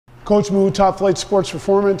Coach Moo, Top Flight Sports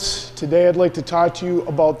Performance. Today I'd like to talk to you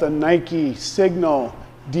about the Nike Signal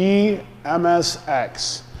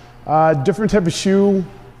DMSX. Different type of shoe.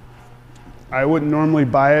 I wouldn't normally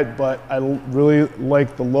buy it, but I really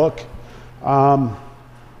like the look.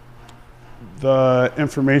 The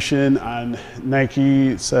information on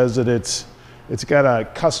Nike says that it's got a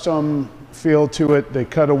custom feel to it. They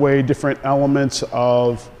cut away different elements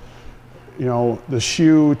of the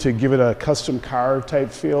shoe to give it a custom car type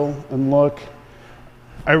feel and look.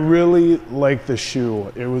 I really like the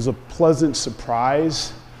shoe. It was a pleasant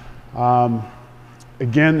surprise. Again,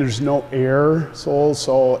 there's no air sole,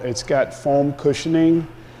 so it's got foam cushioning.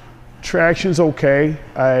 Traction's okay.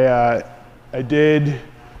 I did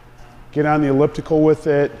get on the elliptical with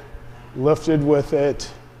it, lifted with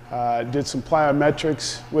it, did some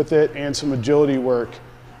plyometrics with it and some agility work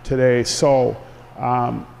today. So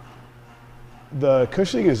the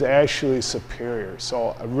cushioning is actually superior.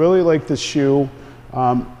 So I really like this shoe.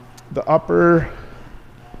 The upper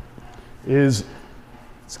it's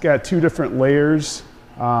got two different layers.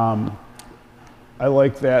 I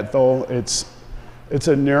like that though. It's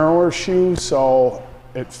a narrower shoe, so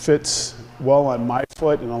it fits well on my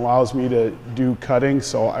foot and allows me to do cutting.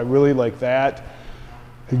 So I really like that.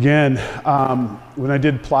 Again, when I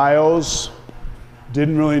did plyos,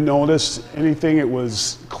 didn't really notice anything. It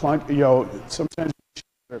was clunky. Sometimes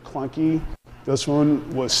they're clunky. This one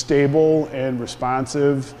was stable and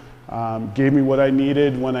responsive. Gave me what I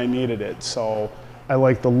needed when I needed it. So I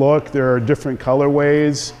like the look. There are different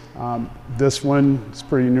colorways. This one is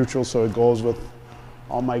pretty neutral, so it goes with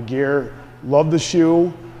all my gear. Love the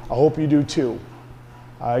shoe. I hope you do too.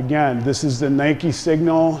 Again, this is the Nike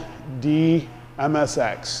Signal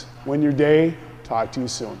DMSX. Win your day. Talk to you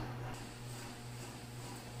soon.